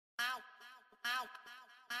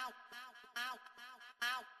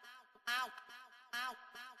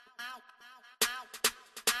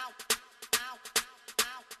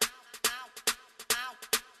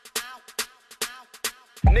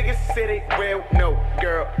Niggas say they real, no,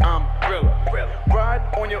 girl, I'm realer. Ride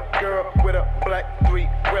on your girl with a black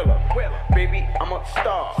three-wheeler. Baby, I'm a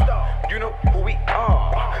star. You know who we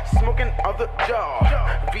are. Smoking other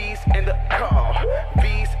jar. V's in the car.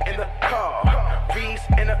 V's in the car. V's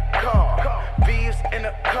in the car. V's in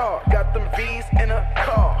the car. Got them V's in the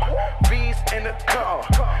car. V's in the car.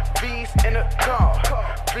 V's in the car.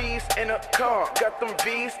 V's in the car. Got them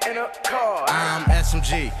V's in the car. I'm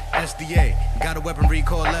SMG, SDA. Got a weaponry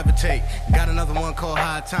called levitate. Got another one called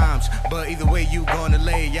high times. But either way you gonna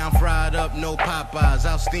lay. Yeah, I'm fried up, no Popeyes.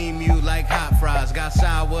 I'll steam you like hot fries. Got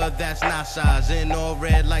sour, that's not size. And all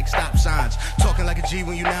red like stop signs. Talking like a G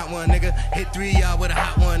when you not one, nigga. Hit 3 y'all with a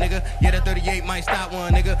hot one, nigga. Yeah, that 38 might stop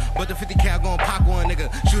one, nigga. But the 50 cal gon' pop one,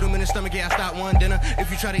 nigga. Shoot him in the stomach, yeah, I stop one dinner.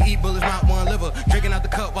 If you try to eat bullets, not one liver. Drinking out the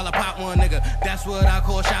cup while I pop one, nigga. That's what I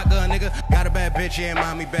call shotgun, nigga. Got a bad bitch, yeah,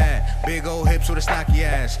 mommy bad. Big old hips with a stocky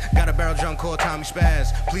ass. Got a barrel junk called Tommy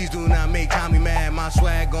Spaz. Please do not make Tommy mad. My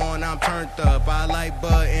swag on, I'm turned up. I like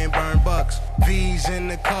bud and burn bucks. V's in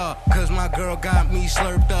the car, cause my girl got me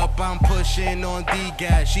slurped up. I'm pushing on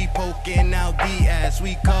D-gas. She poking out D-ass.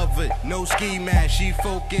 We covered, no ski mask. She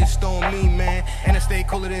focused on me, man. And I stay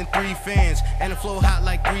cooler than 3 fans. And the flow hot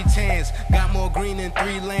like 3 tans. Got more green than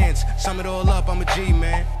 3 lands. Sum it all up, I'm a G,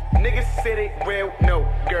 man. Niggas say they real, no,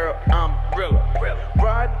 girl, I'm realer.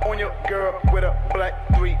 Ride on your girl with a black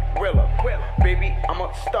three-wheeler. Baby, I'm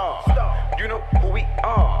a star. You know who we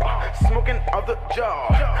are. Smoking other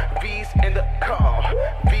jar. V's in the car.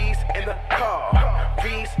 V's in the car.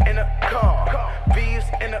 V's in the car. V's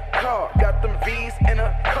in the car. Got them V's in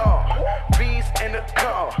the car. V's in the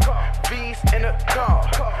car. V's in the car.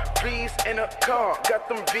 V's in the car. Got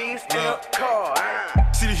them V's in the car.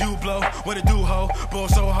 See the hue blow, what it do, ho? Ball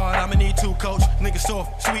so hard, I'ma need 2 coach. Niggas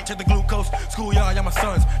soft, sweet, check the glucose. Schoolyard, y'all my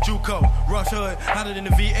sons. Juco, Rush Hood, hotter than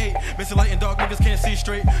the V8. Mr. Light and dark, niggas can't see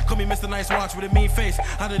straight. Call me Mr. Nice Watch with a mean face.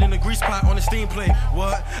 Hotter than a grease pot on a steam plate.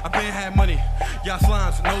 What? I been had money. Y'all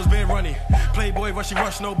slimes, nose been runny. Playboy, rushy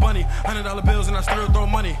rush, no bunny. $100 bills and I still throw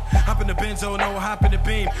money. Hop in the Benzo, no hop in the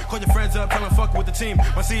beam. Call your friends up, tell them fuck with the team.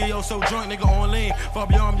 My CEO so drunk, nigga on lean. Far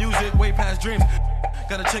beyond music, way past dreams.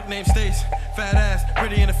 Got a chick named Stace, fat ass,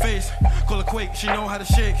 pretty in the face. Call her Quake, she know how to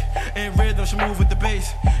shake. In rhythm, she move with the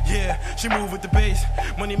bass. Yeah, she move with the bass.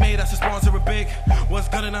 Money made, I should sponsor a big. What's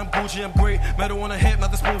good and I'm Gucci, I'm great. Metal on a hip,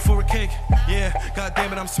 not the spoon for a cake. Yeah,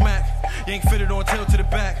 goddamn it, I'm smack. You ain't fitted on tail to the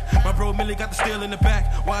back. My bro Millie got the steel in the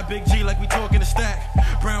back. Why Big G like we talking the stack?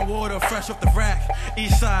 Brown water, fresh off the rack.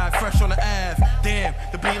 East side, fresh on the Ave. Damn,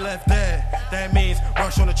 the beat left dead. That means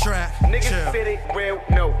rush on the track. Niggas say they real,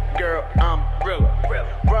 no, girl, I'm realer.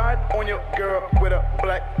 Ride on your girl with a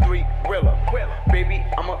black three-wheeler. Baby,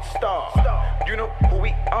 I'm a star. You know who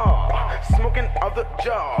we are. Smoking other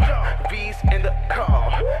jar. V's in the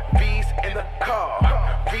car. V's in the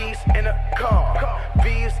car. V's in the car.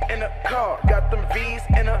 V's in the car. Got them V's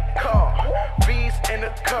in the car. V's in the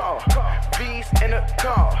car. V's in the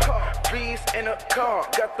car. V's in the car.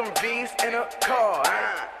 Got them V's in the car.